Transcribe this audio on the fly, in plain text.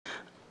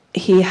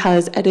He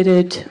has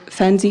edited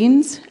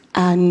fanzines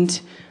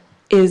and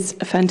is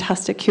a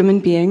fantastic human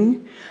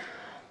being.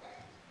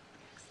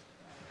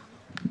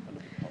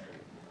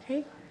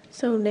 Okay,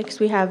 so next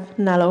we have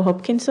Nalo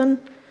Hopkinson.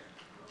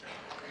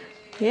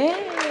 Yay!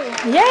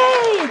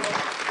 Yay!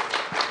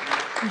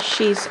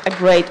 She's a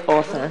great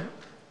author.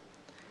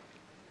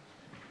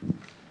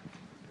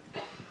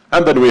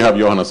 And then we have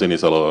Johanna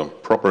Sinisalo, a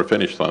proper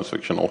Finnish science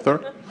fiction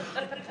author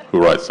who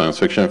writes science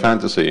fiction and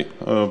fantasy,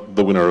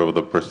 the winner of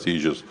the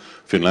prestigious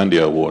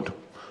Finlandia Award.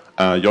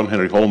 John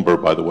Henrik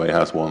Holmberg, by the way,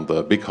 has won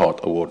the Big Heart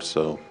Award,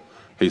 so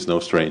he's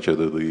no stranger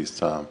to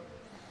these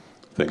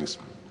things.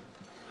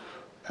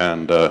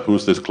 And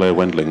who's this Claire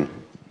Wendling?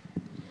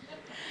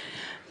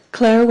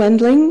 Claire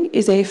Wendling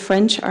is a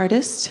French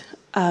artist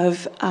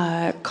of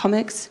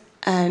comics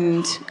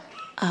and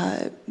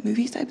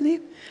movies, I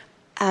believe.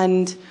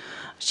 And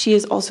she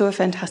is also a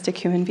fantastic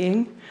human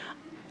being.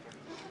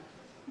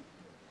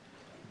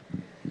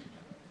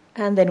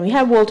 And then we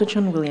have Walter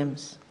John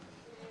Williams.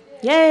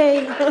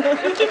 Yay!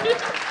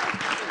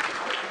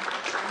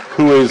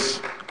 Who is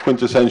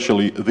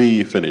quintessentially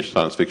the Finnish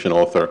science fiction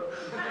author,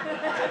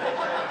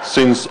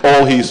 since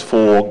all his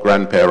 4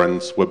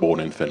 grandparents were born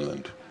in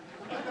Finland.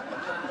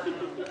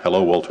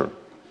 Hello, Walter.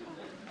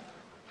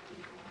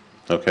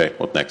 Okay,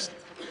 what next?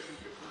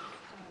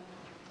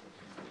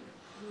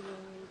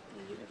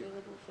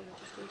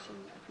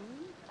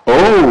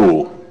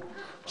 Oh,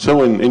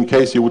 so in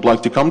case you would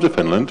like to come to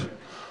Finland,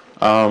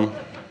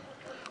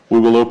 we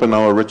will open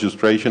our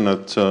registration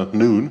at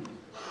noon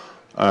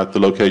at the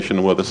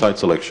location where the site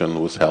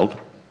selection was held.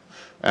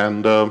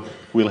 And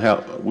we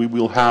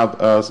will have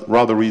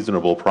rather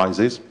reasonable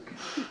prizes,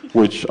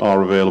 which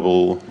are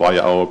available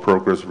via our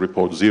Progress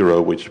Report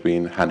 0, which has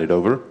been handed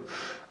over,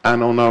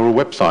 and on our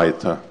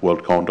website,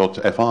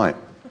 worldcon.fi.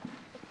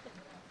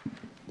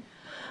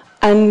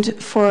 And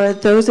for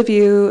those of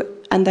you,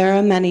 and there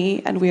are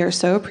many, and we are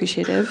so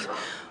appreciative,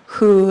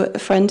 who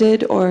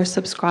friended or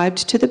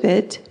subscribed to the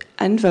bid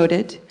and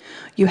voted,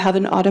 you have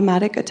an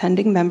automatic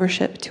attending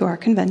membership to our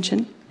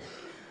convention.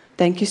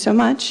 Thank you so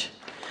much.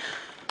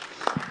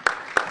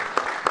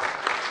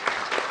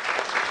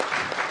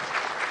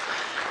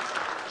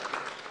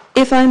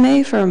 If I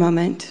may for a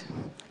moment,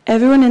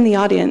 everyone in the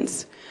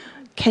audience,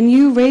 can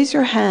you raise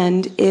your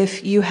hand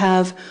if you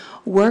have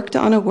worked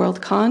on a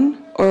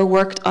Worldcon or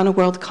worked on a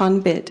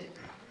Worldcon bid?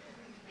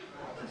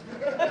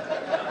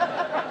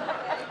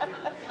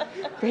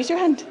 Raise your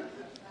hand.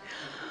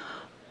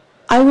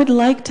 I would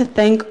like to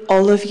thank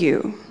all of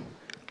you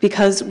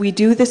because we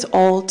do this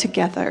all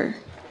together.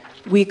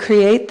 We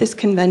create this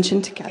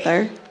convention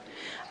together,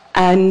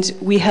 and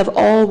we have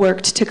all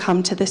worked to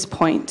come to this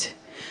point.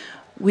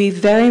 We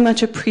very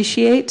much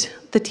appreciate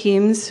the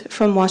teams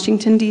from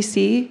Washington,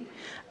 D.C.,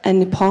 and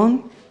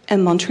Nippon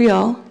and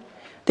Montreal.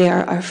 They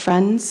are our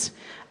friends,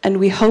 and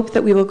we hope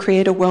that we will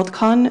create a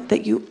Worldcon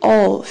that you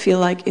all feel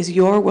like is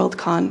your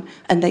Worldcon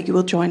and that you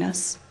will join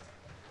us.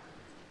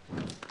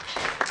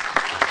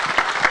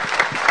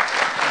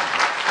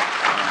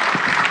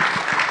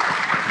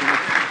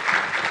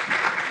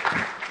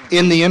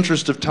 In the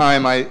interest of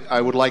time,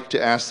 I would like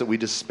to ask that we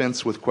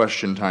dispense with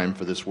question time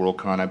for this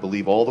Worldcon. I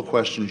believe all the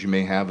questions you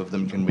may have of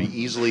them can be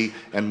easily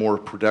and more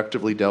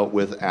productively dealt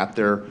with at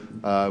their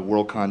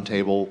Worldcon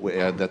table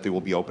that they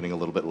will be opening a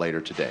little bit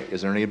later today.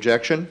 Is there any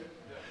objection?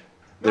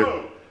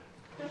 No.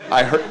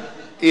 I heard.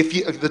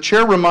 The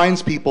chair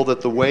reminds people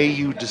that the way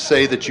you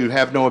say that you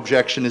have no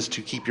objection is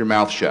to keep your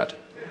mouth shut.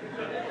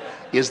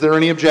 Is there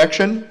any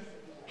objection?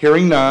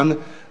 Hearing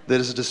none, that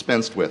is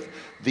dispensed with.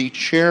 The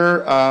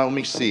chair, let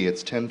me see,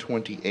 it's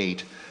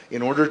 10:28.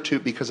 In order to,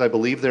 because I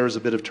believe there is a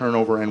bit of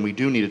turnover and we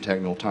do need a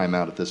technical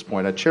timeout at this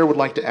point, a chair would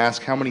like to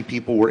ask how many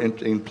people were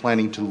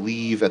planning to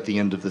leave at the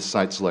end of this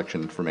site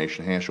selection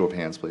information. Show of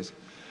hands, please.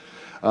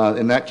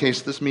 In that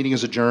case, this meeting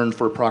is adjourned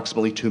for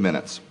approximately 2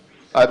 minutes.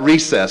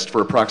 Recessed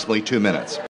for approximately 2 minutes.